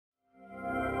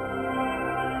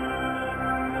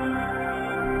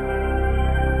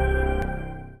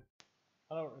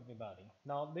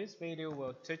This video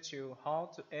will teach you how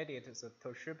to edit the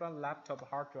Toshiba laptop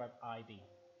hard drive ID.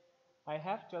 I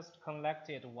have just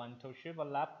connected one Toshiba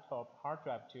laptop hard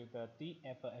drive to the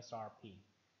DFSRP,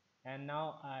 and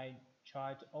now I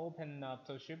try to open the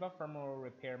Toshiba firmware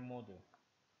repair module.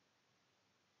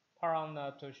 Power on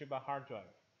the Toshiba hard drive.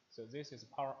 So this is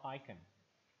power icon.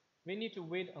 We need to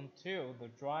wait until the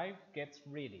drive gets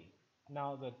ready.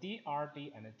 Now the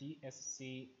DRD and the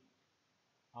DSC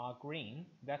are green.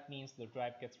 That means the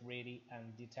drive gets ready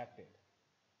and detected.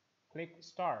 Click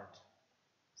Start.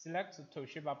 Select the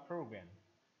Toshiba program.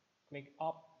 Click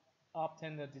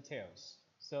Obtain the details.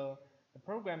 So the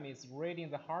program is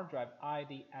reading the hard drive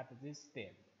ID at this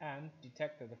step and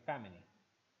detect the family.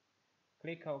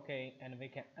 Click OK and we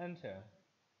can enter.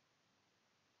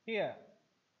 Here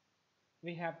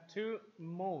we have two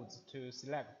modes to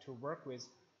select to work with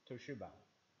Toshiba.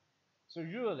 So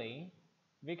usually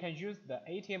we can use the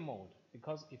ATM mode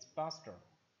because it's faster.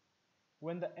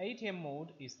 When the ATM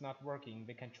mode is not working,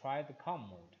 we can try the COM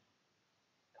mode.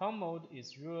 COM mode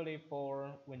is usually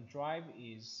for when drive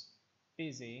is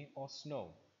busy or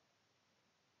slow.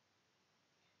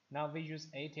 Now we use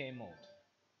ATM mode.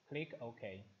 Click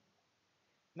OK.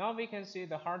 Now we can see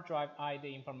the hard drive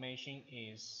ID information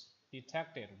is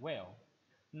detected well.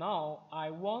 Now I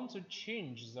want to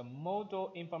change the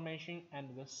model information and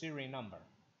the serial number.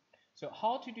 So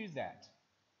how to do that?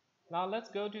 Now let's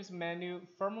go to the menu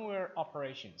Firmware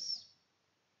Operations.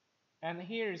 And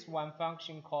here is one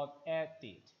function called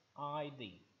Edit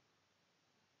ID.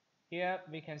 Here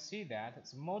we can see that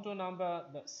it's model number,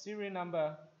 the serial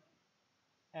number,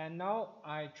 and now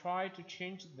I try to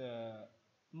change the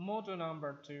model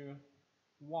number to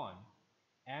 1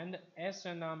 and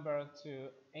SN number to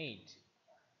 8.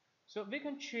 So we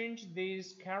can change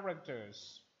these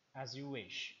characters as you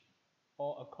wish,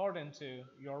 or according to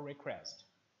your request.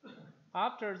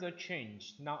 After the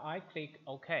change, now I click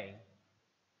OK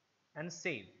and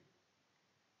save.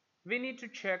 We need to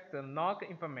check the log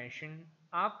information.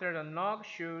 After the log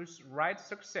shows write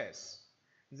success,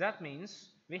 that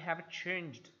means we have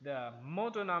changed the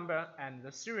model number and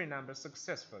the serial number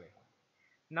successfully.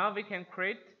 Now we can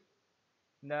create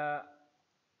the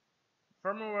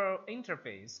firmware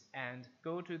interface and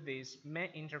go to this main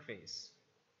interface.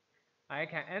 I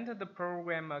can enter the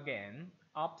program again,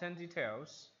 obtain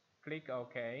details, click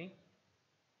OK,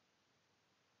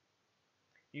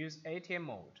 use ATM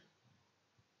mode.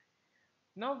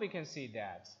 Now we can see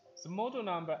that the model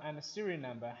number and the serial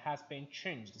number has been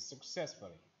changed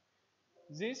successfully.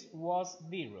 This was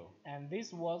 0 and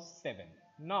this was 7.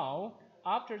 Now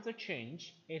after the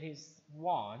change it is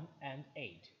 1 and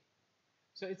 8.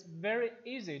 So it's very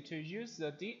easy to use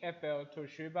the DFL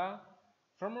Toshiba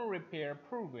firmware repair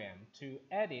program to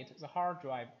edit the hard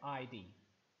drive ID.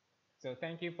 So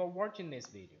thank you for watching this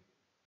video.